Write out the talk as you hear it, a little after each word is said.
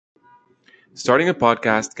Starting a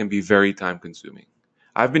podcast can be very time consuming.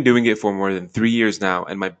 I've been doing it for more than 3 years now,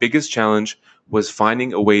 and my biggest challenge was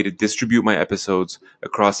finding a way to distribute my episodes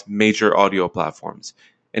across major audio platforms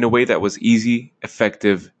in a way that was easy,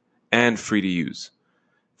 effective, and free to use.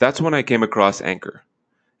 That's when I came across Anchor.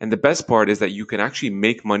 And the best part is that you can actually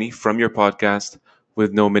make money from your podcast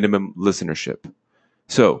with no minimum listenership.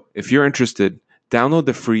 So, if you're interested, download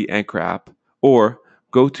the free Anchor app or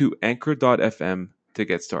go to anchor.fm to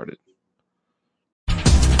get started.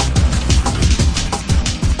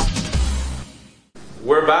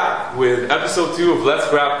 We're back with episode 2 of Let's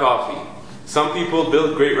Grab Coffee. Some people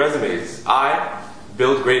build great resumes. I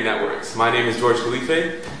build great networks. My name is George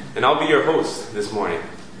Khalife, and I'll be your host this morning.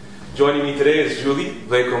 Joining me today is Julie,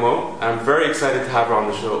 Blais Comeau, and I'm very excited to have her on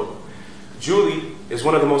the show. Julie is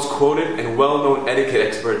one of the most quoted and well-known etiquette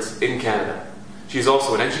experts in Canada. She's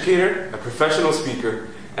also an educator, a professional speaker,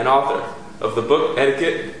 and author of the book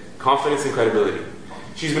Etiquette, Confidence and Credibility.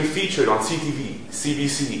 She's been featured on CTV,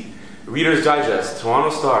 CBC, Reader's Digest, Toronto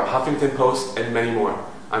Star, Huffington Post, and many more.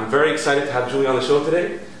 I'm very excited to have Julie on the show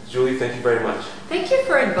today. Julie, thank you very much. Thank you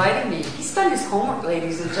for inviting me. He's done his homework,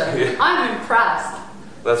 ladies and gentlemen. I'm impressed.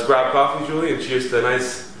 Let's grab coffee, Julie, and cheers to a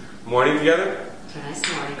nice morning together. To a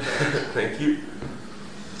nice morning. Thank you.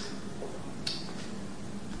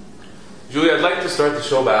 Julie, I'd like to start the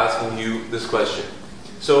show by asking you this question.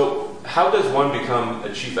 So, how does one become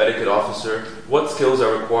a chief etiquette officer? What skills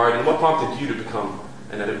are required, and what prompted you to become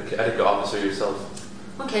an etiquette officer yourself?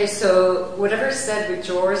 Okay, so whatever is said with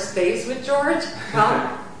George stays with George.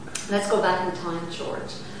 Well, let's go back in time,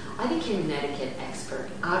 George. I became an etiquette expert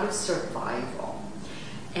out of survival.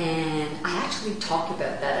 And I actually talk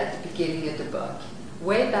about that at the beginning of the book.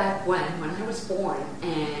 Way back when I was born,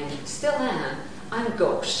 and still am, I'm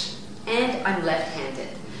gauche, and I'm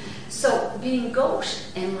left-handed. So being gauche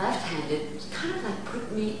and left-handed kind of like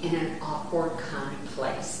put me in an awkward kind of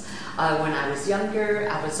place. When I was younger,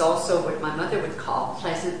 I was also what my mother would call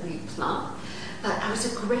pleasantly plump. But I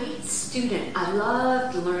was a great student. I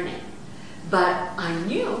loved learning. But I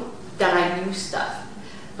knew that I knew stuff.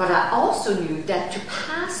 But I also knew that to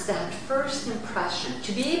pass that first impression,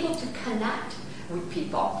 to be able to connect with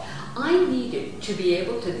people, I needed to be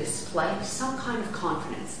able to display some kind of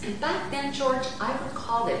confidence. And back then, George, I would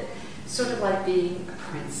call it sort of like being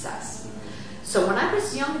a princess. So when I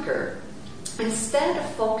was younger, instead of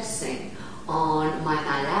focusing on my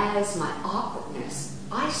malaise, my awkwardness,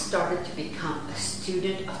 I started to become a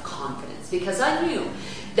student of confidence because I knew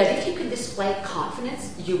that if you could display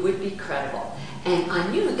confidence, you would be credible. And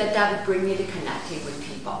I knew that that would bring me to connecting with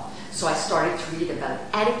people. So I started to read about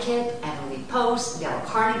etiquette, Emily Post, Dale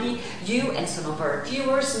Carnegie. You and some of our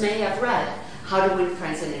viewers may have read How to Win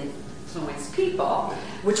Friends and Influence People,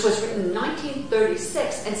 which was written in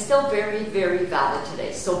 1936 and still very, very valid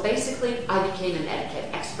today. So basically, I became an etiquette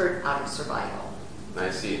expert out of survival. I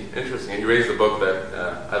see. Interesting. And you raised a book that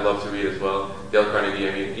I love to read as well. Dale Carnegie,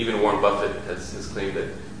 I mean, even Warren Buffett has claimed that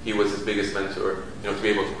he was his biggest mentor, to be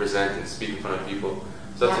able to present and speak in front of people.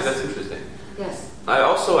 So that's interesting. Yes. And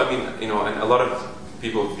a lot of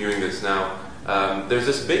people viewing this now, there's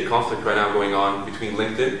this big conflict right now going on between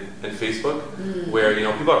LinkedIn and Facebook, where,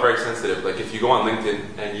 people are very sensitive. Like, if you go on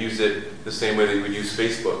LinkedIn and use it the same way they would use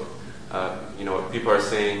Facebook, people are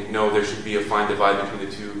saying, no, there should be a fine divide between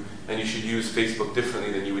the two, and you should use Facebook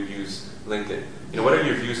differently than you would use LinkedIn. What are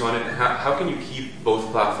your views on it, and how can you keep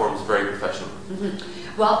both platforms very professional?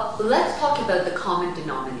 Mm-hmm. Well, let's talk about the common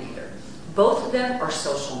denominator. Both of them are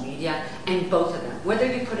social media, and both of them, whether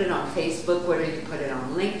you put it on Facebook, whether you put it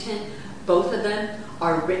on LinkedIn, both of them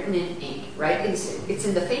are written in ink, right? It's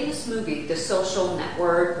in the famous movie, The Social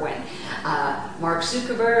Network, when Mark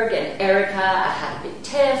Zuckerberg and Erica had a big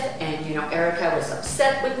tiff, and, Erica was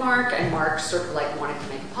upset with Mark, and Mark sort of like wanted to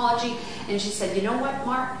make an apology, and she said, you know what,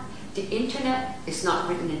 Mark? The internet is not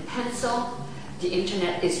written in pencil. The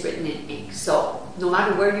internet is written in ink. So no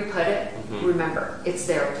matter where you put it, remember, it's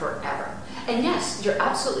there forever. And yes, you're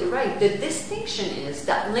absolutely right. The distinction is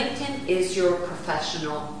that LinkedIn is your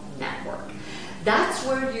professional network. That's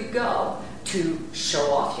where you go to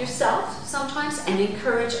show off yourself sometimes and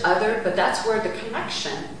encourage others, but that's where the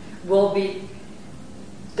connection will be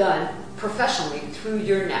done professionally through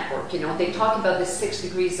your network. They talk about the 6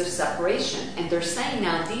 degrees of separation, and they're saying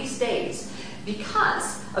now these days,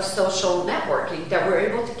 because of social networking, that we're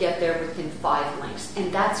able to get there within 5 links.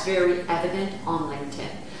 And that's very evident on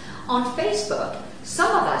LinkedIn. On Facebook,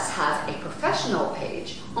 some of us have a professional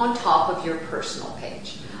page on top of your personal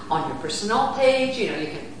page. On your personal page, you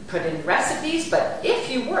can put in recipes, but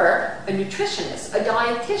if you were a nutritionist, a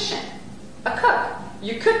dietitian, a cook,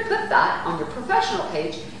 you could put that on your professional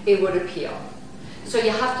page, it would appeal. So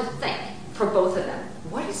you have to think. for both of them.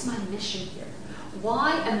 What is my mission here?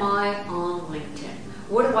 Why am I on LinkedIn?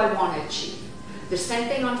 What do I want to achieve? The same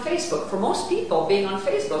thing on Facebook. For most people, being on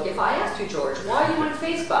Facebook, if I asked you, George, why are you on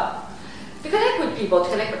Facebook? To connect with people, to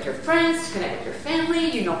connect with your friends, to connect with your family.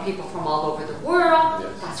 You know people from all over the world.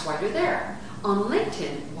 Yes. That's why you're there. On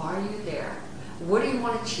LinkedIn, why are you there? What do you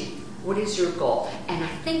want to achieve? What is your goal? And I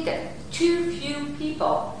think that too few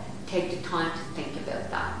people take the time to think about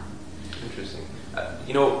that. Interesting.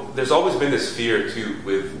 There's always been this fear too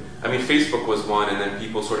Facebook was one, and then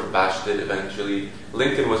people sort of bashed it eventually.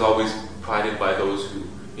 LinkedIn was always prided by those who,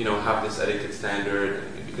 have this etiquette standard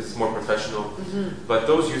because it's more professional. Mm-hmm. But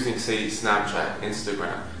those using, say, Snapchat,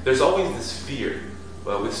 Instagram, there's always this fear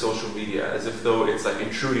with social media, as if though it's like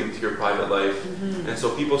intruding into your private life. Mm-hmm. And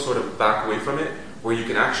so people sort of back away from it, where you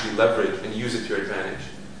can actually leverage and use it to your advantage.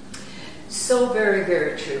 So very,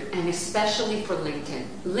 very true, and especially for LinkedIn.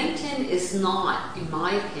 LinkedIn is not, in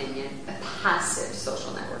my opinion, a passive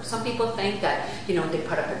social network. Some people think that, they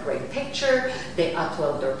put up a great picture, they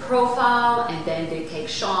upload their profile, and then they take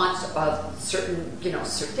shots of certain,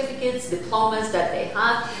 certificates, diplomas that they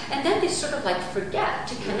have, and then they sort of like forget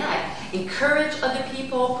to connect, encourage other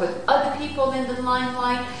people, put other people in the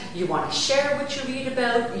limelight. You want to share what you read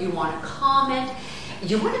about, you want to comment,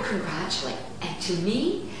 you want to congratulate. And to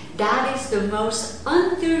me, that is the most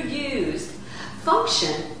underused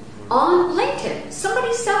function on LinkedIn.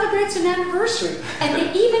 Somebody celebrates an anniversary and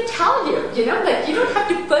they even tell you, you don't have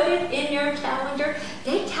to put it in your calendar.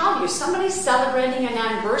 They tell you somebody's celebrating an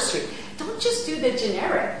anniversary. Don't just do the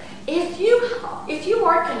generic. If you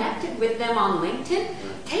are connected with them on LinkedIn,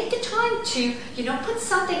 take the time to, put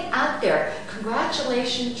something out there.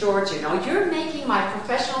 Congratulations, George, you're making my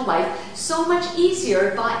professional life so much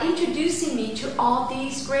easier by introducing me to all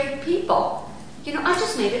these great people. I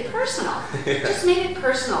just made it personal. Just made it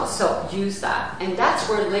personal. So use that. And that's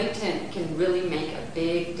where LinkedIn can really make a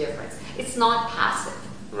big difference. It's not passive.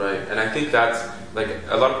 Right, and I think that's, like,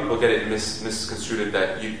 a lot of people get it misconstrued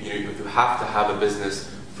that you have to have a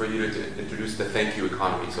business for you to introduce the thank you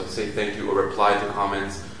economy. So say thank you, or reply to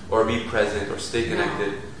comments, or be present, or stay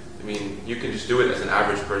connected. No. You can just do it as an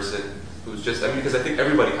average person who's just, because I think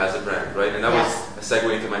everybody has a brand, right? And that was a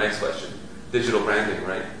segue into my next question. Digital branding,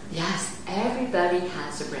 right? Yes, everybody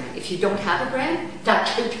has a brand. If you don't have a brand, that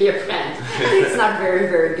could be a brand. It's not a very,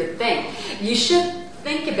 very good thing. You should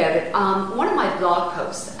think about it. One of my blog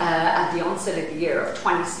posts at the onset of the year of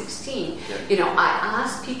 2016, I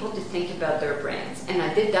asked people to think about their brands, and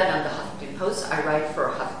I did that on the Huffington Post. I write for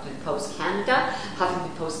Huffington Post Canada,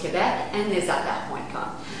 Huffington Post Quebec, and Les Affaires.com.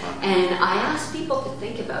 Wow. And I asked people to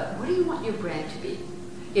think about, what do you want your brand to be?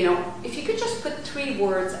 If you could just put 3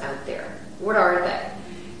 words out there, what are they?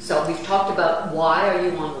 So we've talked about, why are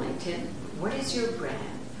you on LinkedIn? What is your brand?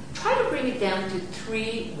 Try to bring it down to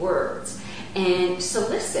 3 words. And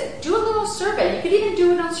solicit. Do a little survey. You could even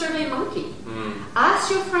do it on SurveyMonkey.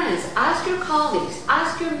 Ask your friends, ask your colleagues,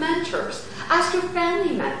 ask your mentors, ask your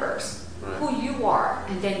family members who you are,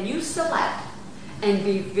 and then you select. And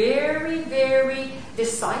be very, very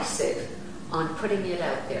decisive on putting it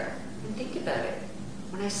out there. And think about it.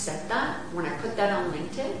 When I said that, when I put that on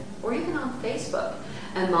LinkedIn, or even on Facebook,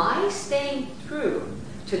 am I staying true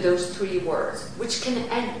to those 3 words, which can,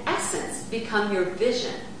 in essence, become your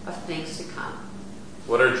vision of things to come?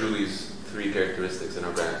 What are Julie's 3 characteristics in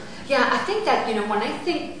her brand? Yeah, I think that,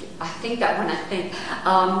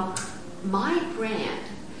 my brand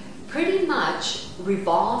pretty much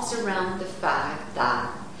revolves around the fact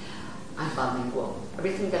that I'm bilingual.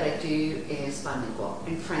 Everything that I do is bilingual,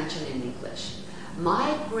 in French and in English.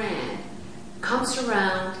 My brand comes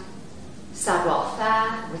around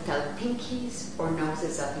savoir-faire without pinkies or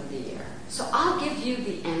noses up in the air. So I'll give you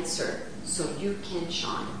the answer so you can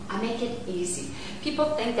shine. I make it easy. People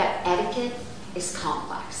think that etiquette is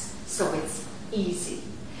complex, so it's easy.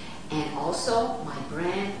 And also, my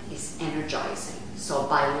brand is energizing. So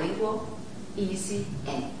bilingual, easy,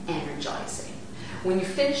 and energizing. When you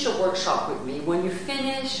finish a workshop with me, when you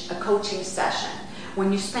finish a coaching session,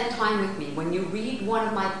 when you spend time with me, when you read one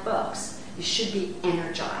of my books, you should be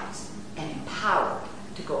energized and empowered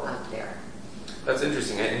to go out there. That's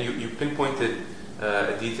interesting. And you pinpointed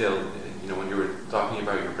a detail, when you were talking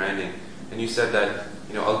about your branding, and you said that,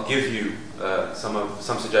 I'll give you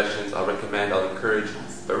some suggestions, I'll recommend, I'll encourage,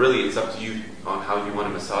 but really it's up to you on how you want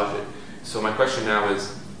to massage it. So my question now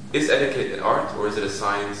is etiquette an art, or is it a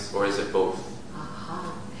science, or is it both?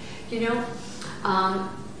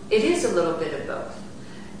 It is a little bit of both.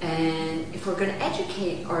 And if we're going to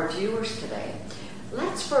educate our viewers today,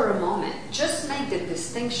 let's for a moment just make the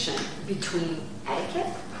distinction between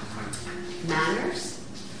etiquette, manners,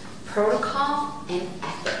 protocol, and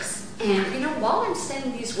ethics. And And while I'm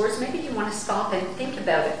saying these words, maybe you want to stop and think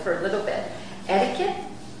about it for a little bit. Etiquette,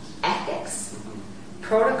 ethics,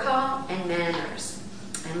 protocol, and manners.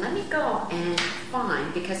 And let me go and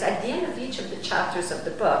find, because at the end of each of the chapters of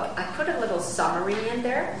the book, I put a little summary in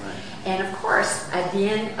there. Right. And of course, at the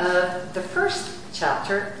end of the first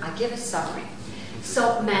chapter, I give a summary.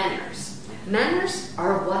 So manners. Manners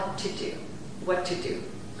are what to do. What to do.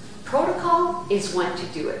 Protocol is when to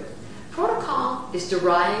do it. Protocol is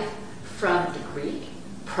derived from the Greek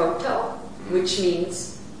proto, which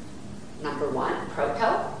means number one,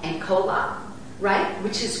 proto, and kola, right,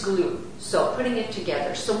 which is glue. So putting it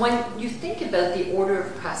together. So when you think about the order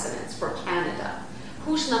of precedence for Canada,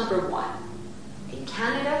 who's number one? In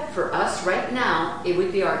Canada, for us right now, it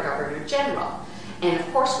would be our Governor General. And of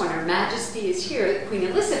course, when Her Majesty is here, Queen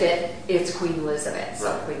Elizabeth, it's Queen Elizabeth.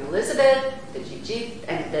 So Queen Elizabeth, the GG,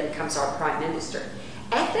 and then comes our Prime Minister.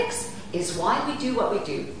 Ethics is why we do what we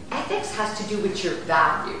do. Ethics has to do with your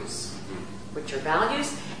values. With your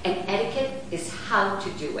values, and etiquette is how to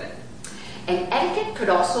do it. And etiquette could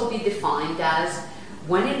also be defined as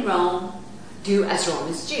when in Rome, do as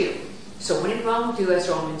Romans do. So when in Rome, do as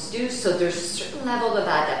Romans do. So there's a certain level of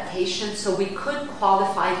adaptation. So we could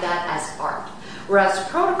qualify that as art. Whereas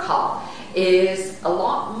protocol is a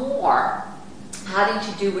lot more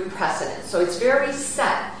having to do with precedent. So it's very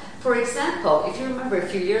set. For example, if you remember a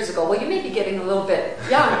few years ago, well, you may be getting a little bit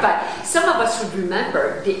young, but some of us would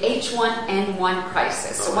remember the H1N1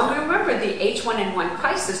 crisis. So when we remember the H1N1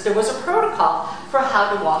 crisis, there was a protocol for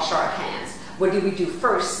how to wash our hands. What do we do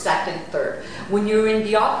first, second, third? When you're in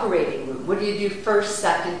the operating room, what do you do first,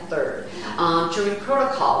 second, third? During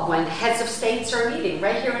protocol, when heads of states are meeting,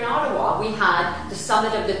 right here in Ottawa, we had the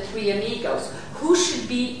summit of the Three Amigos. Who should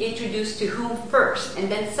be introduced to whom first,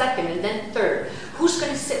 and then second, and then third? Who's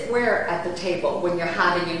going to sit where at the table when you're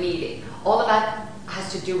having a meeting? All of that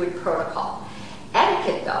has to do with protocol.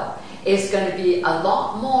 Etiquette, though, is going to be a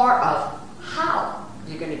lot more of how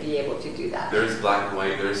you're going to be able to do that. There's black and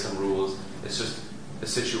white, there's some rules. It's just the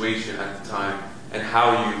situation at the time and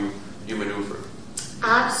how you maneuver.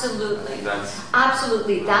 Absolutely.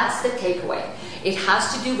 Absolutely. That's the takeaway. It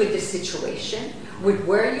has to do with the situation, with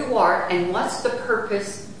where you are, and what's the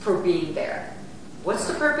purpose for being there. What's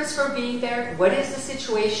the purpose for being there? What is the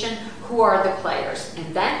situation? Who are the players?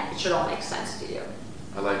 And then it should all make sense to you.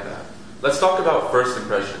 I like that. Let's talk about first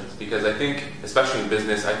impressions, because I think, especially in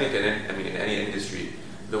business, I think in any industry,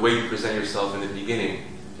 the way you present yourself in the beginning,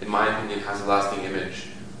 in my opinion, has a lasting image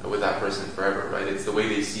with that person forever, right? It's the way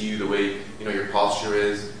they see you, the way your posture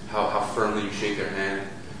is, how firmly you shake their hand.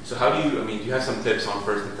 So how do you have some tips on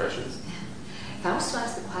first impressions? If I was to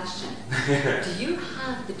ask the question, do you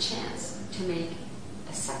have the chance to make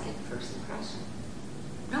a second first impression?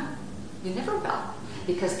 No, you never will.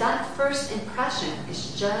 Because that first impression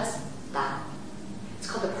is just that. It's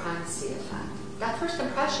called the primacy effect. That first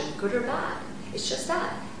impression, good or bad, it's just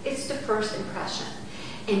that. It's the first impression.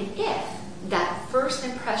 And if that first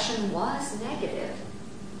impression was negative,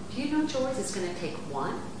 do you know, George, it's going to take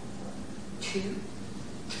 1, 2,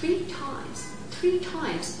 3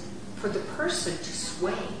 times for the person to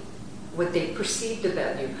sway what they perceived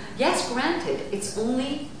about you. Yes, granted, it's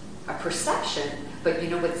only a perception, but you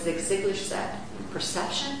know what Zig Ziglar said?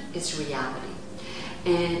 Perception is reality.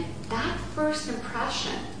 And that first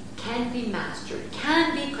impression can be mastered,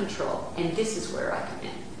 can be controlled, and this is where I come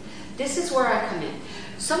in. This is where I come in.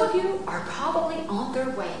 Some of you are probably on their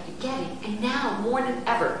way to getting, and now more than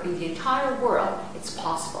ever in the entire world, it's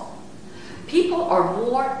possible. People are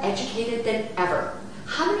more educated than ever.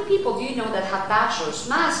 How many people do you know that have bachelor's,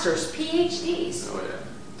 master's, PhDs? Oh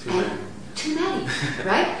yeah, too many. Too many,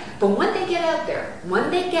 right? But when they get out there,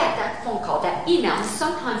 when they get that phone call, that email, and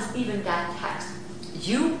sometimes even that text,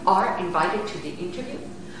 you are invited to the interview.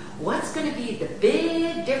 What's going to be the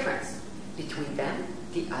big difference between them,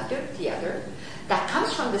 the other, that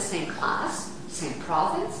comes from the same class, same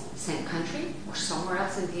province, same country, or somewhere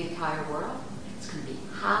else in the entire world? It's going to be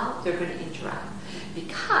how they're going to interact.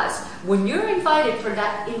 Because when you're invited for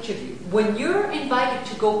that interview, when you're invited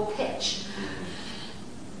to go pitch,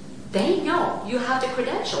 they know you have the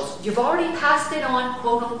credentials. You've already passed it on,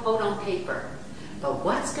 quote unquote, on paper. But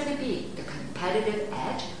what's going to be the competitive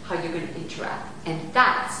edge? How you're going to interact. And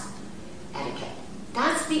that's etiquette.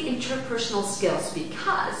 That's the interpersonal skills,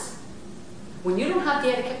 because when you don't have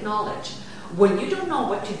the etiquette knowledge, when you don't know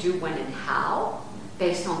what to do when and how,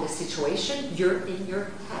 based on the situation, you're in your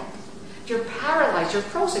head. You're paralyzed, you're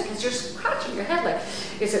frozen, because you're scratching your head like,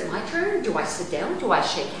 is it my turn? Do I sit down? Do I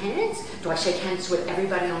shake hands? Do I shake hands with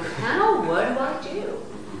everybody on the panel? What do I do?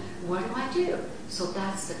 What do I do? So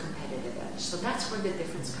that's the competitive edge. So that's where the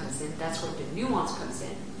difference comes in. That's where the nuance comes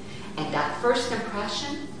in. And that first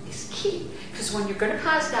impression is key. Because when you're going to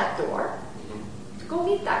pass that door, to go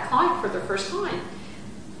meet that client for the first time,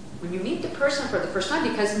 when you meet the person for the first time,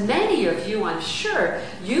 because many of you, I'm sure,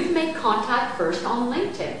 you've made contact first on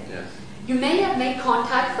LinkedIn. Yes. You may have made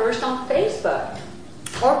contact first on Facebook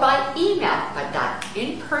or by email, but that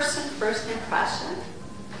in-person first impression,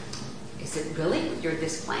 is it really what you're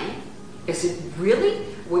displaying? Is it really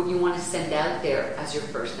what you want to send out there as your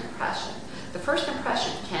first impression? The first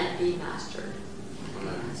impression can't be mastered.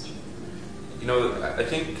 You know, I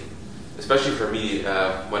think, especially for me,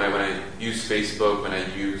 when I use Facebook, when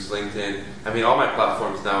I use LinkedIn, I mean, all my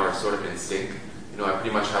platforms now are sort of in sync. You know, I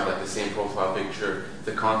pretty much have like the same profile picture.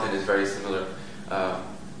 The content is very similar.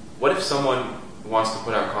 What if someone wants to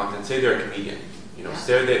put out content, say they're a comedian, you know,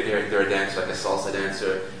 say they're a dancer, like a salsa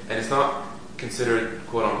dancer, and it's not considered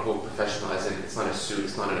quote unquote professional, as in it's not a suit,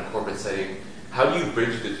 it's not in a corporate setting. How do you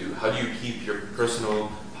bridge the two? How do you keep your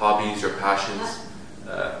personal hobbies, your passions,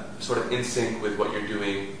 sort of in sync with what you're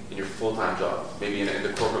doing in your full-time job, maybe in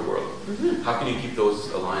the corporate world? Mm-hmm. How can you keep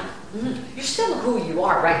those aligned? Mm-hmm. You're still who you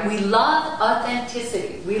are, right? We love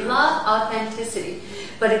authenticity. We love authenticity.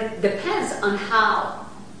 But it depends on how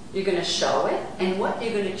you're going to show it and what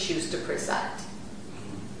you're going to choose to present.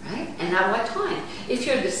 Right? And at what time? If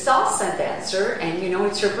you're the salsa dancer and you know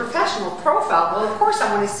it's your professional profile, well, of course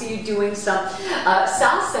I want to see you doing some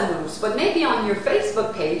salsa moves. But maybe on your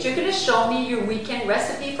Facebook page, you're going to show me your weekend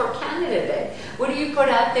recipe for Canada Day. What do you put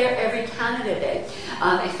out there every Canada Day?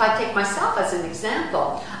 If I take myself as an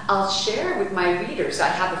example, I'll share with my readers. I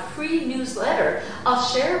have a free newsletter. I'll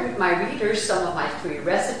share with my readers some of my free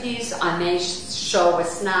recipes. I may show a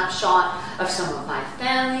snapshot of some of my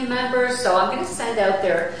family members. So I'm going to send out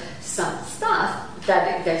there some stuff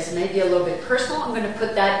that is maybe a little bit personal. I'm going to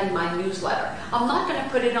put that in my newsletter. I'm not going to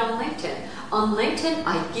put it on LinkedIn. On LinkedIn,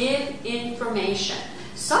 I give information.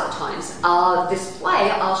 Sometimes I'll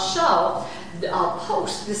display, I'll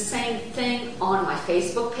post the same thing on my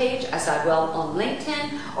Facebook page as I will on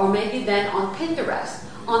LinkedIn, or maybe then on Pinterest.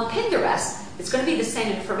 On Pinterest, it's going to be the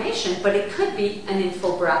same information, but it could be an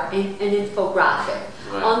infographic.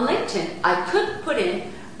 Right. On LinkedIn, I could put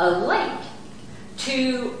in a link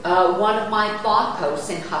to one of my blog posts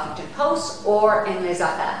in Huffington Post or in Les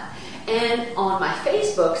Affaires. And on my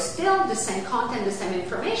Facebook, still the same content, the same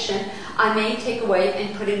information, I may take away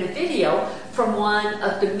and put in a video from one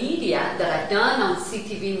of the media that I've done on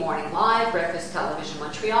CTV Morning Live, Breakfast Television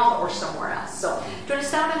Montreal, or somewhere else. So, do you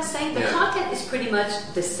understand what I'm saying? The content is pretty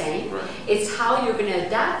much the same. Right. It's how you're going to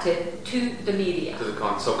adapt it to the media.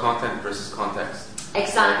 So content versus context.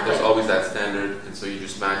 Exactly. There's always that standard, and so you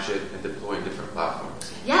just match it and deploy in different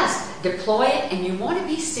platforms. Yes, deploy it, and you want to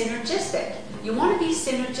be synergistic. You want to be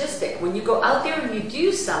synergistic. When you go out there and you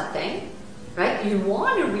do something, right, you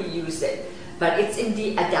want to reuse it, but it's in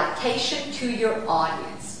the adaptation to your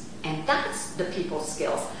audience. And that's the people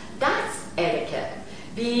skills. That's etiquette.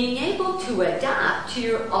 Being able to adapt to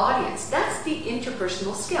your audience. That's the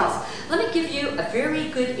interpersonal skills. Let me give you a very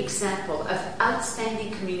good example of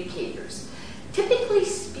outstanding communicators. Typically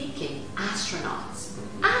speaking, astronauts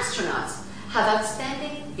have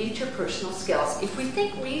outstanding interpersonal skills. If we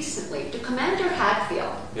think recently to Commander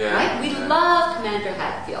Hadfield, right? We love Commander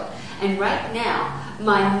Hadfield. And right now,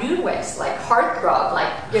 my newest, heartthrob,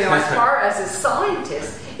 as far as a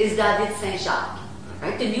scientist, is David Saint-Jacques,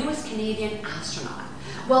 right? The newest Canadian astronaut.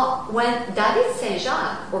 Well, when David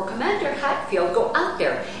Saint-Jacques or Commander Hadfield go out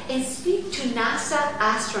there and speak to NASA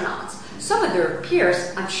astronauts, some of their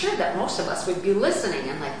peers, I'm sure that most of us would be listening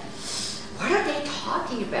and what are they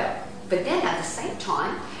talking about? But then at the same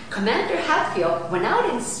time, Commander Hadfield went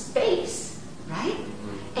out in space, right?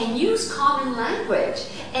 And used common language.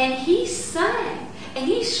 And he sang. And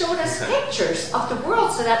he showed us pictures of the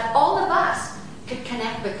world so that all of us could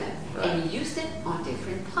connect with him. Right. And he used it on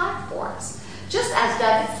different platforms. Just as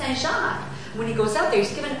David Saint-Jacques, when he goes out there,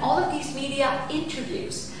 he's given all of these media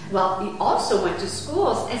interviews. Well, he also went to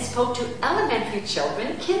schools and spoke to elementary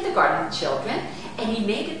children, kindergarten children, and he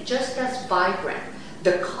made it just as vibrant.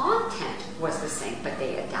 The content was the same, but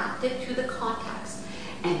they adapted to the context.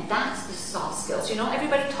 And that's the soft skills. You know,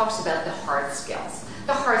 everybody talks about the hard skills.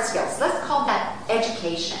 The hard skills, let's call that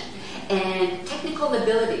education and technical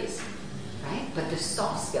abilities, right? But the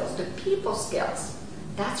soft skills, the people skills,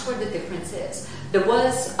 that's where the difference is. There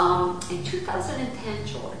was, in 2010,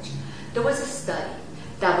 George, there was a study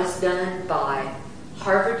that was done by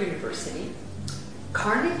Harvard University,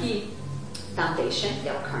 Carnegie Foundation,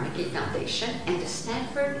 Dale Carnegie Foundation, and the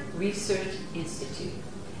Stanford Research Institute.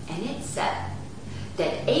 And it said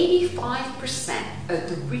that 85% of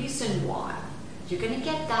the reason why you're going to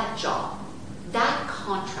get that job, that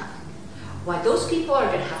contract, Why those people are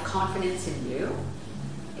going to have confidence in you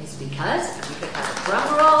is because, and we could have a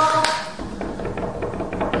drum roll,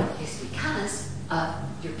 is because of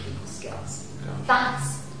your people skills. Yeah.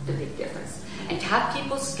 That's the big difference. And to have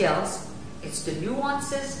people skills, it's the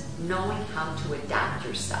nuances, knowing how to adapt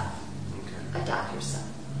yourself. Okay. Adapt yourself.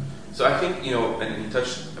 So I think, and you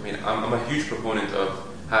touched, I'm a huge proponent of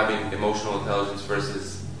having emotional intelligence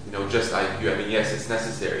versus, just IQ. Yes, it's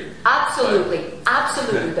necessary. Absolutely.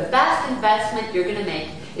 Absolutely. The best investment you're going to make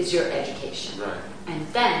is your education. Right. And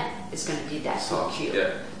then it's going to be that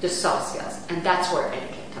EQ, the soft skills. And that's where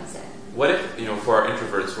etiquette comes in. What if, for our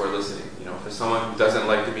introverts who are listening, for someone who doesn't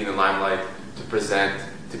like to be in the limelight, to present,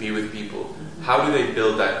 to be with people, how do they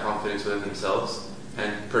build that confidence within themselves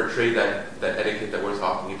and portray that etiquette that we're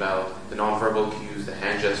talking about, the nonverbal cues, the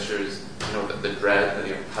hand gestures, the dread,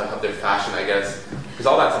 how their fashion, I guess, because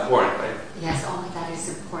all that's important, right? Yes, all of that is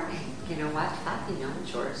important. You know what?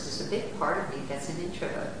 George, there's a big part of me that's an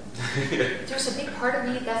introvert. There's a big part of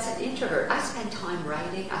me that's an introvert. I spend time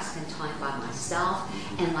writing, I spend time by myself,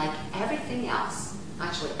 and like everything else,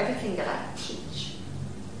 actually everything that I teach,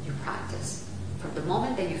 you practice. From the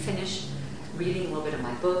moment that you finish reading a little bit of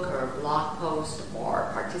my book or a blog post or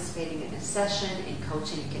participating in a session in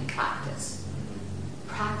coaching, you can practice.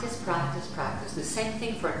 Practice, practice, practice. The same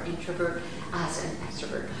thing for an introvert as an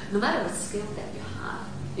extrovert. No matter what skill that you have,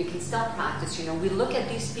 you can still practice. We look at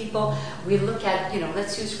these people, we look at,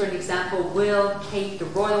 let's use for an example, Will, Kate, the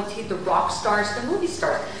royalty, the rock stars, the movie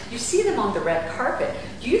stars. You see them on the red carpet.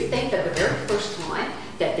 Do you think that the very first time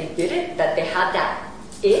that they did it, that they had that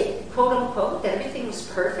quote unquote, that everything was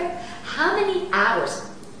perfect? How many hours,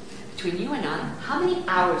 between you and I, how many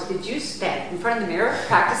hours did you spend in front of the mirror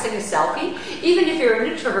practicing a selfie? Even if you're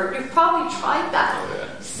an introvert, you've probably tried that. Oh,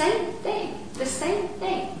 yeah. Same thing. The same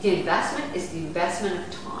thing. The investment is the investment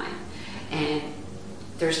of time. And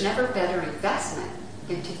there's never better investment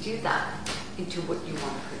than to do that into what you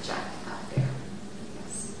want to project out there.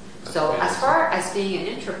 Yes. So as far as being an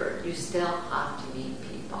introvert, you still have to meet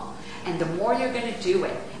people. And the more you're going to do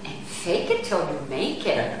it, and fake it till you make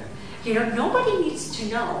it. Nobody needs to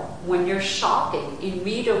know when you're shopping in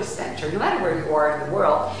Meadow Center, no matter where you are in the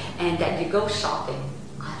world, and that you go shopping.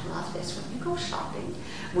 I love this. When you go shopping,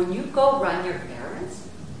 when you go run your errands,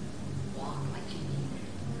 walk like you mean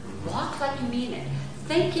it. Walk like you mean it.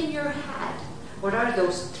 Think in your head, what are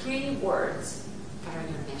those 3 words that are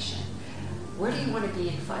your mission? Where do you want to be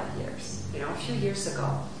in 5 years? A few years ago,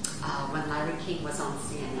 when Larry King was on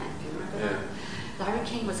CNN, do you remember that? Larry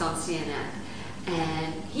King was on CNN,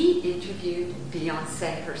 and he interviewed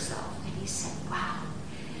Beyonce herself, and he said, wow.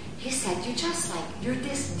 He said, you're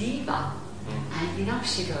this diva. And,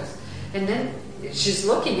 she goes, and then she's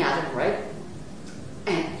looking at him, right?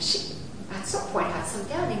 And she, at some point, had some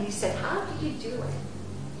doubt, and he said, how do you do it?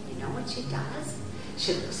 You know what she does?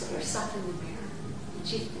 She looks at herself in the mirror, and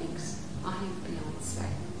she thinks, I am Beyonce.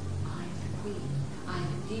 I am the queen. I am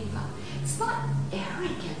a diva. It's not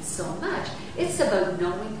arrogance so much. It's about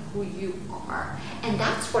knowing who you are. And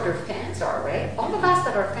that's what her fans are, right? All of us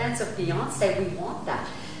that are fans of Beyonce, we want that.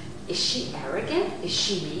 Is she arrogant? Is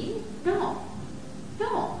she mean? No.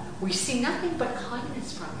 We see nothing but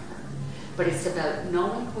kindness from her. But it's about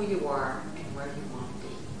knowing who you are and where you want to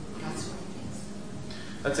be. That's what it is.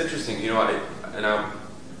 That's interesting.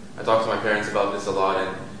 I talk to my parents about this a lot,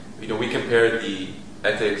 and we compare the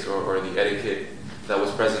ethics or the etiquette that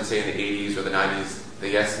was present, say, in the 80s or the 90s, the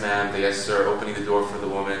yes ma'am, the yes sir, opening the door for the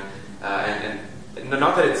woman, and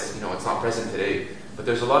not that it's it's not present today, but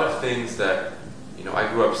there's a lot of things that I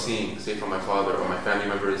grew up seeing, say, from my father or my family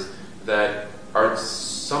members, that are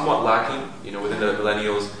somewhat lacking, within the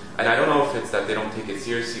millennials. And I don't know if it's that they don't take it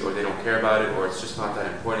seriously or they don't care about it or it's just not that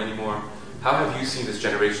important anymore. How have you seen this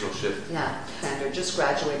generational shift? Yeah, Sandra just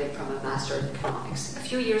graduated from a Master of Economics. A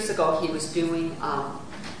few years ago, he was doing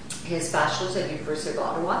his bachelor's at University of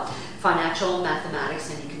Ottawa, financial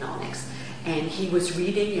mathematics and economics. And he was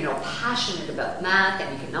reading, passionate about math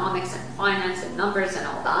and economics and finance and numbers and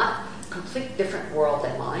all that. Complete different world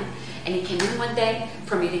than mine. And he came in one day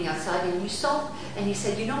from eating outside and he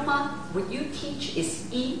said, Mom, what you teach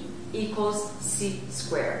is E equals C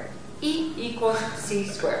squared. E equals C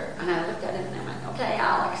squared. And I looked at him and I went, okay,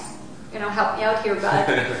 Alex, help me out here,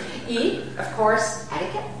 bud. E, of course,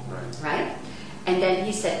 etiquette, right? And then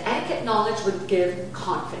he said, etiquette knowledge would give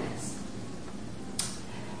confidence.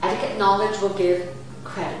 Etiquette knowledge will give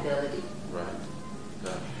credibility. Right.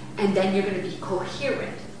 Yeah. And then you're going to be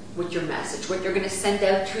coherent with your message, what you're going to send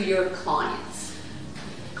out to your clients.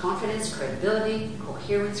 Confidence, credibility,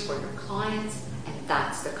 coherence for your clients, and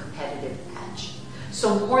that's the competitive edge.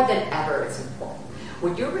 So more than ever, it's important.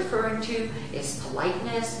 What you're referring to is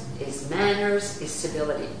politeness, is manners, is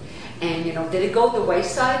civility. And, did it go the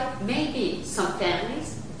wayside? Maybe some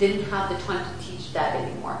families didn't have the time to teach that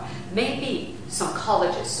anymore. Maybe some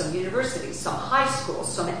colleges, some universities, some high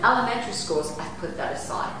schools, some elementary schools have put that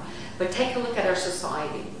aside. But take a look at our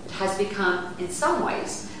society. It has become, in some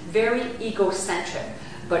ways, very egocentric.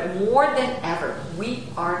 But more than ever, we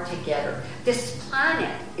are together. This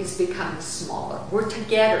planet is becoming smaller. We're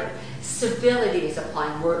together. Civility is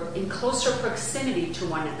applying. We're in closer proximity to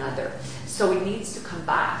one another. So it needs to come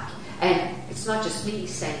back. And it's not just me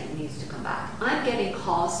saying it needs to come back. I'm getting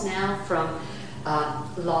calls now from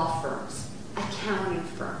law firms, accounting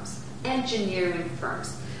firms, engineering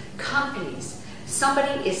firms, companies.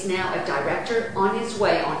 Somebody is now a director on his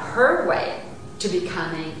way, on her way, to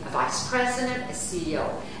becoming a vice president, a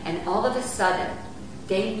CEO. And all of a sudden,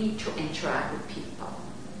 they need to interact with people.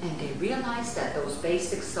 And they realize that those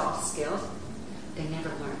basic soft skills, they never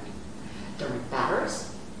learned. They're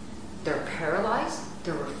embarrassed. They're paralyzed.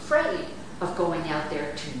 They're afraid of going out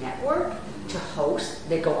there to network, to host.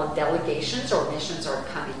 They go on delegations or missions are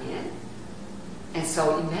coming in. And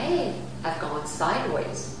so it may have gone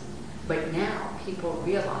sideways. But now people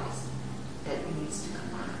realize that it needs to come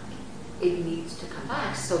back. It needs to come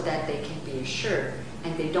back so that they can be assured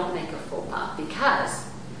and they don't make a faux pas, because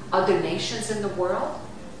other nations in the world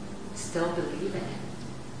still believe in it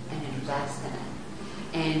and invest in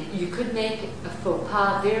it. And you could make a faux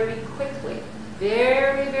pas very quickly,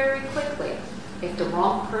 very, very quickly, if the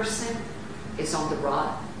wrong person is on the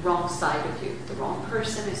wrong side of you. The wrong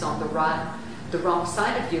person is on the wrong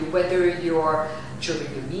side of you, whether you're during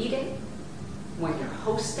a meeting, when you're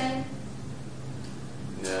hosting,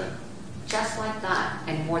 just like that.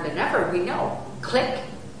 And more than ever, we know, click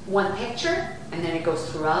one picture, and then it goes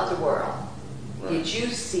throughout the world. Right. Did you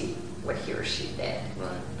see what he or she did?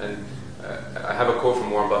 Right. And I have a quote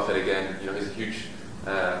from Warren Buffett again. He's a huge,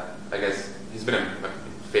 I guess, he's been a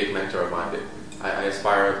fake mentor of mine. I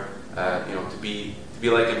aspire, to be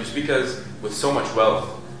like him, just because with so much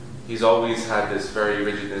wealth, he's always had this very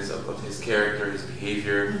rigidness of his character, his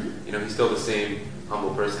behavior. Mm-hmm. He's still the same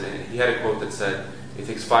humble person. And he had a quote that said, "It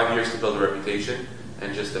takes 5 years to build a reputation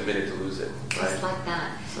and just a minute to lose it." Right? Just like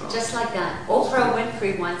that. So. Just like that. Oprah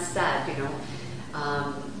Winfrey once said,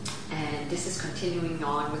 and this is continuing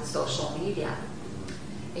on with social media,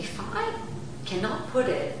 if I cannot put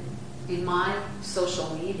it in my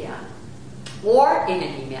social media or in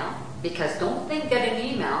an email, because don't think that an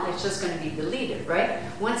email is just going to be deleted, right?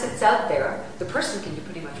 Once it's out there, the person can do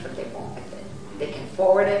pretty much what they want with it. They can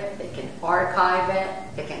forward it, they can archive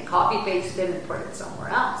it, they can copy paste it and put it somewhere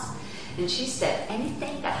else. And she said,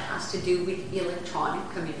 anything that has to do with electronic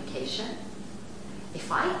communication, if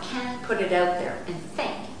I can't put it out there and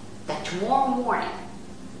think that tomorrow morning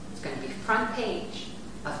it's going to be front page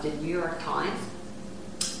of the New York Times,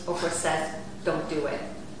 Oprah says, don't do it.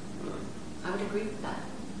 I would agree with that.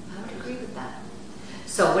 I would agree with that.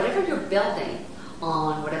 So whatever you're building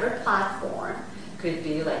on whatever platform, could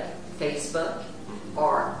be like Facebook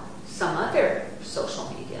or some other social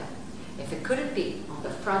media, if it couldn't be on the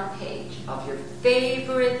front page of your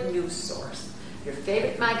favorite news source, your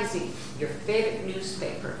favorite magazine, your favorite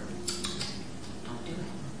newspaper, don't do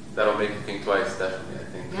it. That'll make you think twice, definitely, I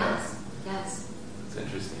think. Yes. It's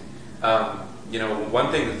interesting.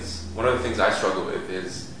 One of the things I struggle with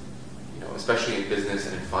is, especially in business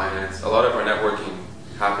and in finance, a lot of our networking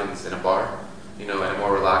happens in a bar, in a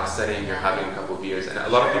more relaxed setting. You're having a couple of beers, and a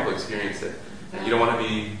lot of people experience it. And you don't want to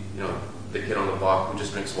be, the kid on the block who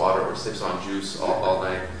just drinks water or sips on juice all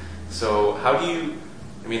night. So how do you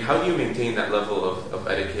maintain that level of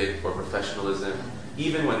etiquette or professionalism,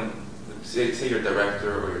 even when, say your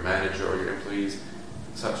director or your manager or your employees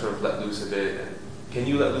sort of let loose a bit? And can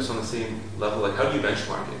you let loose on the same level? Like, how do you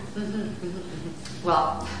benchmark it? Mm-hmm, mm-hmm, mm-hmm.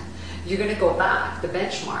 Well, you're going to go back, the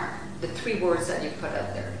benchmark, the 3 words that you put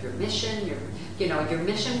out there, your mission, your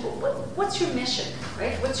mission. What's your mission,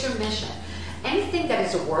 right? What's your mission? Anything that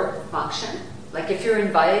is a work function, like if you're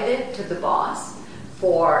invited to the boss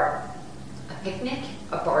for a picnic,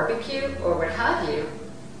 a barbecue, or what have you,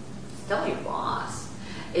 tell your boss.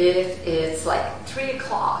 If it's like 3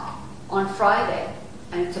 o'clock on Friday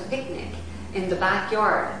and it's a picnic in the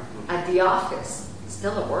backyard at the office, it's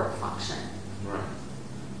still a work function. Right.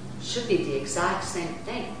 Should be the exact same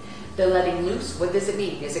thing. The letting loose, what does it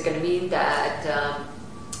mean? Is it going to mean that,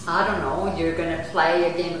 you're going to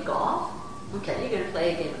play a game of golf? Okay, you're going to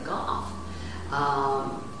play a game of golf.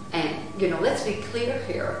 Let's be clear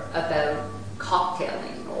here about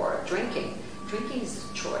cocktailing or drinking. Drinking is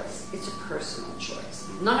a choice. It's a personal choice.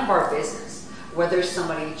 None of our business whether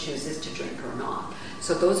somebody chooses to drink or not.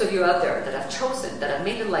 So those of you out there that have chosen, that have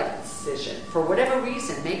made a life decision, for whatever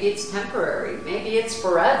reason, maybe it's temporary, maybe it's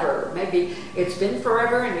forever, maybe it's been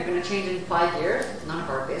forever and you're going to change in 5 years, it's none of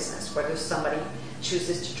our business whether somebody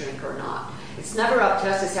chooses to drink or not. It's never up to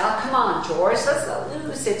us to say, oh, come on, George, let's let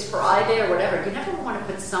loose, it's Friday or whatever. You never want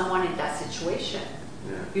to put someone in that situation.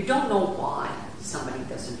 Yeah. You don't know why somebody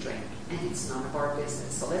doesn't drink, and it's none of our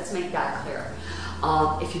business. So let's make that clear.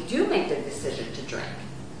 If you do make the decision to drink,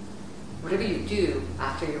 whatever you do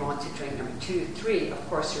after you want to drink number 2, 3, of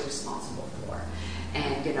course you're responsible for.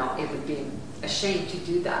 And it would be a shame to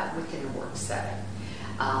do that within a work setting.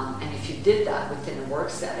 And if you did that within a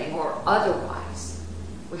work setting or otherwise,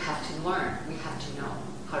 we have to learn, we have to know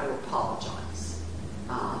how to apologize.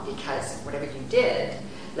 Because whatever you did,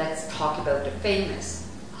 let's talk about the famous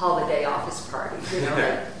holiday office parties,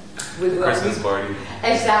 the Christmas party.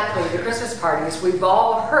 Exactly, the Christmas parties. We've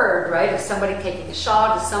all heard, right, of somebody taking a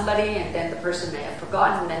shot of somebody and then the person may have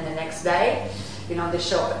forgotten, and then the next day, they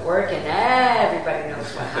show up at work and everybody knows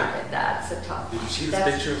what happened. That's a tough one. Did you see this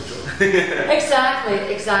picture of Joe?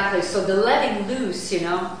 Exactly. So the letting loose, you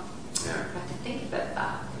have to think about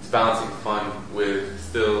that. It's balancing fun with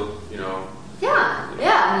still, Yeah.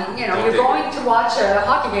 I mean, you're going to watch a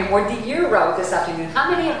hockey game or the Euro this afternoon.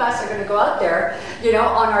 How many of us are going to go out there,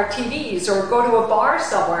 on our TVs or go to a bar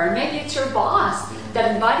somewhere, and maybe it's your boss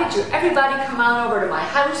that invited you. Everybody come on over to my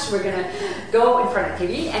house. We're going to go in front of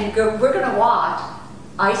TV and we're going to watch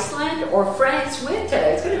Iceland or France win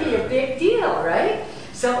today. It's going to be a big deal, right?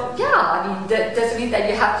 So, that doesn't mean that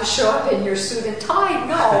you have to show up in your suit and tie.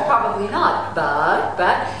 No, probably not.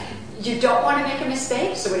 But you don't want to make a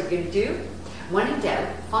mistake, so what are you going to do? When in doubt,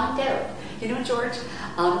 find out. George,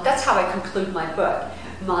 that's how I conclude my book.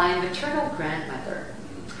 My maternal grandmother,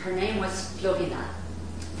 her name was Florina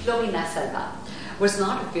Salva, was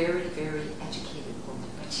not a very, very educated woman,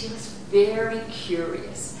 but she was very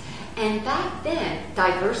curious. And back then,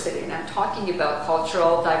 diversity, and I'm talking about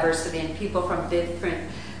cultural diversity and people from different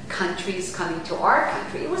countries coming to our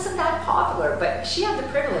country, it wasn't that popular, but she had the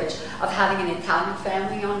privilege of having an Italian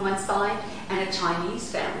family on one side and a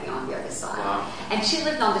Chinese family on the other side. Wow. And she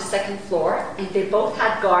lived on the second floor, and they both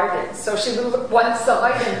had gardens, so she would look one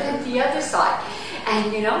side and then the other side.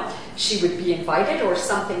 And, she would be invited or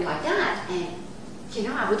something like that, and,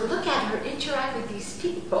 I would look at her interact with these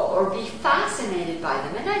people or be fascinated by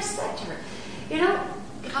them. And I said to her,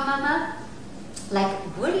 Mama, like,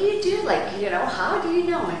 what do you do? Like, how do you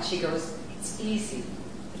know? And she goes, it's easy.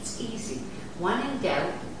 It's easy. When in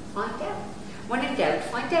doubt, find out. When in doubt,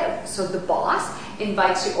 find out. So the boss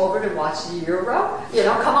invites you over to watch the Euro.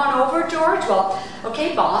 Come on over, George. Well,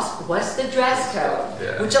 okay, boss, what's the dress code?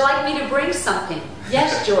 Yeah. Would you like me to bring something?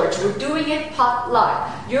 Yes, George, we're doing it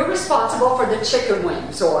potluck. You're responsible for the chicken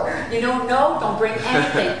wings. Or, no, don't bring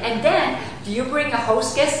anything. And then, do you bring a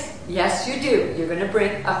host gift? Yes, you do. You're going to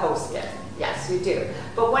bring a host gift. Yes, you do.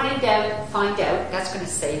 But when in doubt, find out. That's going to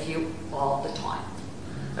save you all the time.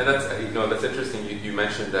 And that's interesting. You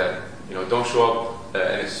mentioned that don't show up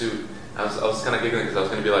in a suit. I was kind of giggling because I was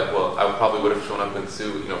going to be like, well, I probably would have shown up in a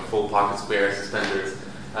suit, full pocket square, suspenders.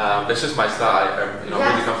 That's just my style. I'm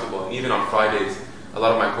really comfortable. And even on Fridays, a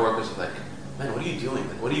lot of my coworkers are like, man, what are you doing?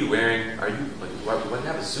 Like, what are you wearing? Are you why do you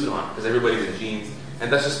have a suit on? Because everybody's in jeans,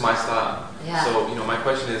 and that's just my style. Yeah. So my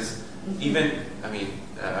question is, even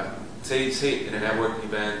say in a networking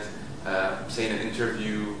event, say in an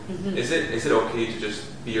interview, is it okay to just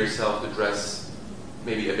be yourself, to dress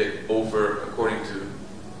maybe a bit over according to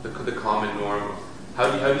the common norm? How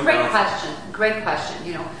do you Great question.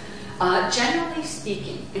 Generally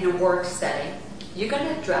speaking, in a work setting, you're going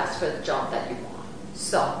to dress for the job that you want.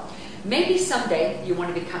 So maybe someday you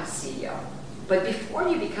want to become CEO, but before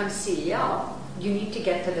you become CEO, you need to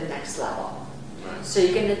get to the next level. Right. So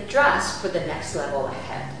you're going to dress for the next level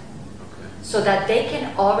ahead, so that they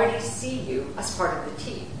can already see you as part of the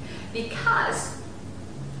team. Because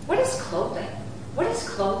what is clothing? What is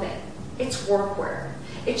clothing? It's workwear.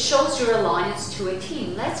 It shows your alliance to a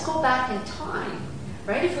team. Let's go back in time,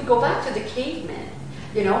 right? If we go back to the cavemen,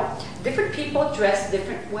 different people dress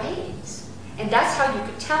different ways. And that's how you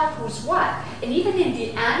could tell who's what. And even in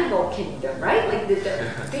the animal kingdom, right? Like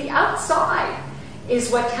the outside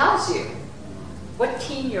is what tells you what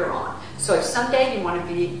team you're on. So if someday you want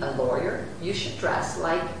to be a lawyer, you should dress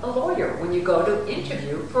like a lawyer when you go to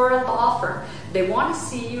interview for a law firm. They want to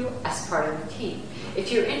see you as part of the team.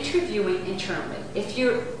 If you're interviewing internally, if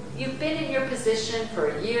you've been in your position for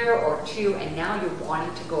a year or two and now you're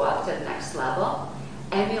wanting to go up to the next level,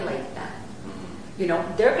 emulate them.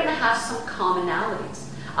 They're going to have some commonalities.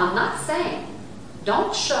 I'm not saying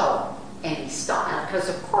don't show any style, because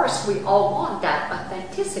of course we all want that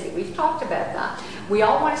authenticity. We've talked about that. We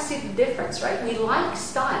all want to see the difference, right? We like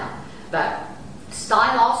style, but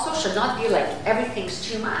style also should not be like everything's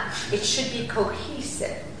too much. It should be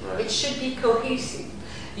cohesive. Right. It should be cohesive.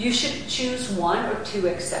 You should choose one or two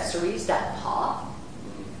accessories that pop,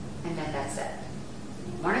 and then that's it.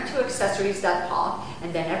 One or two accessories that pop,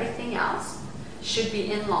 and then everything else should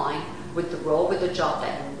be in line with the role, with the job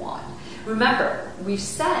that you want. Remember, we've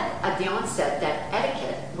said at the onset that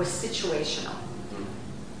etiquette was situational.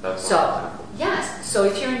 That's so, yes, so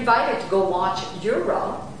if you're invited to go watch your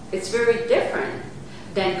role, it's very different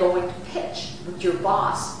than going to pitch with your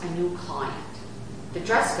boss a new client. The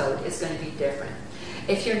dress code is going to be different.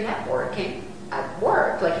 If you're networking at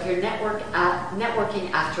work, like if you're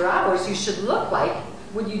networking after hours, you should look like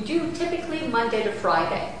what you do typically Monday to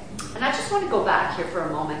Friday. And I just want to go back here for a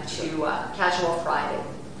moment to Casual Friday.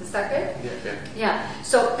 Is that good? Yeah. Yeah.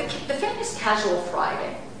 So the famous Casual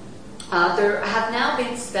Friday, there have now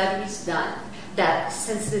been studies done that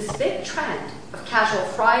since this big trend of Casual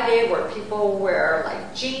Friday, where people wear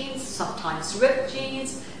like jeans, sometimes ripped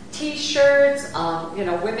jeans, T-shirts,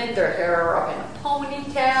 women, their hair are up in a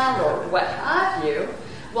ponytail or what have you,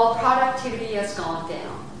 well, productivity has gone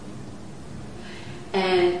down.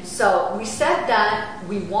 And so we said that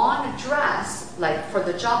we want to dress like for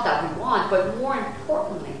the job that we want, but more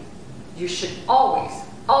importantly, you should always,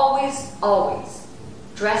 always, always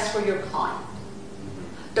dress for your client.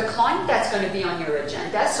 The client that's going to be on your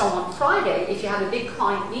agenda. So on Friday, if you have a big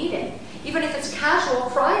client meeting, even if it's Casual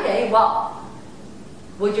Friday, well,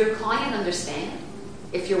 will your client understand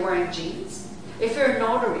if you're wearing jeans? If you're a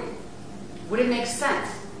notary, would it make sense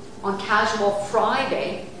on Casual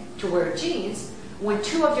Friday to wear jeans when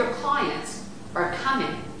two of your clients are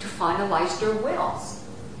coming to finalize their wills?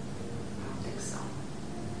 I don't think so.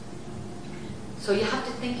 So you have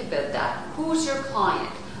to think about that. Who's your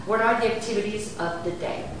client? What are the activities of the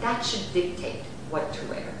day? That should dictate what to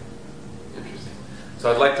wear. Interesting.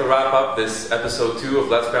 So I'd like to wrap up this episode 2 of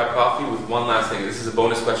Let's Grab Coffee with one last thing. This is a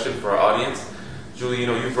bonus question for our audience. Julie,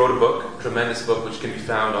 you've wrote a book, a tremendous book, which can be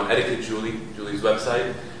found on Etiquette Julie's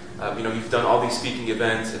website. You've done all these speaking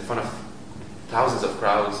events in front of thousands of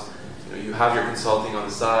crowds. You have your consulting on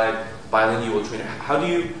the side, bilingual trainer. How do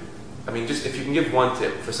you, just if you can give one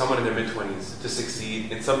tip for someone in their mid-20s to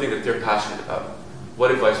succeed in something that they're passionate about, what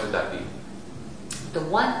advice would that be? The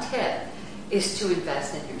one tip is to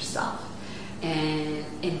invest in yourself. And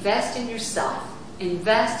invest in yourself.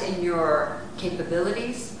 Invest in your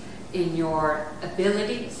capabilities, in your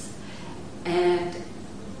abilities.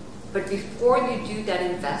 But before you do that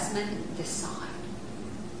investment, decide.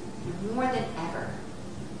 More than ever,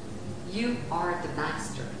 you are the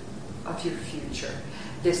master of your future.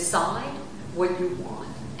 Decide what you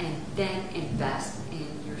want and then invest in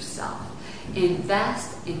yourself.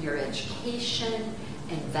 Invest in your education,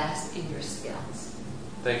 invest in your skills.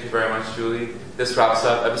 Thank you very much, Julie. This wraps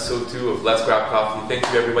up episode 2 of Let's Grab Coffee.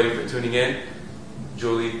 Thank you everybody for tuning in.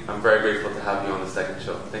 Julie, I'm very grateful to have you on the second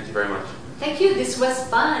show. Thank you very much. Thank you. This was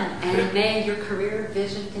fun, and may your career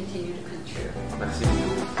vision continue to come true.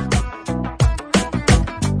 Merci.